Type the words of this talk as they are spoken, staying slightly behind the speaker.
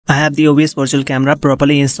I have the OBS Virtual Camera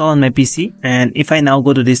properly installed on my PC, and if I now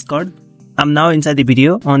go to Discord, I'm now inside the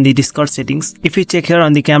video on the Discord settings. If you check here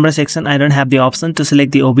on the camera section, I don't have the option to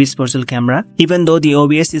select the OBS Virtual Camera, even though the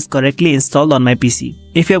OBS is correctly installed on my PC.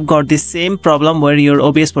 If you have got this same problem where your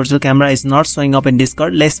OBS Virtual Camera is not showing up in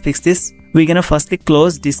Discord, let's fix this. We're gonna firstly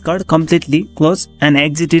close Discord, completely close, and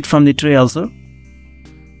exit it from the tray also.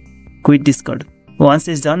 Quit Discord. Once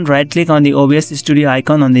it's done, right click on the OBS Studio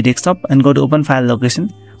icon on the desktop and go to open file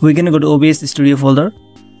location. We're gonna go to OBS Studio folder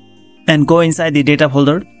and go inside the data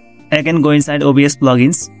folder. Again, go inside OBS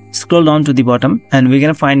plugins, scroll down to the bottom, and we're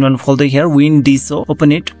gonna find one folder here, WinDSO.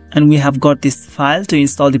 Open it, and we have got this file to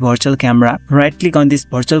install the virtual camera. Right click on this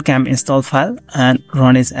virtual cam install file and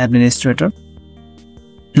run as administrator.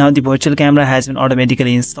 Now the virtual camera has been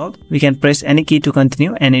automatically installed. We can press any key to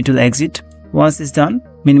continue and it will exit. Once it's done,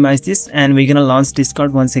 minimize this and we're gonna launch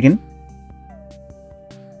Discord once again.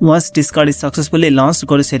 Once Discord is successfully launched,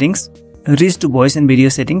 go to settings, reach to voice and video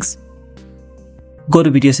settings. Go to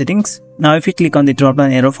video settings. Now if you click on the drop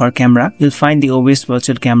down arrow for camera, you'll find the OBS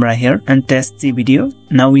Virtual Camera here and test the video.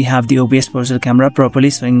 Now we have the OBS Virtual Camera properly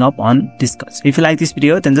showing up on Discord. If you like this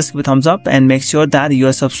video, then just give a thumbs up and make sure that you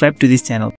are subscribed to this channel.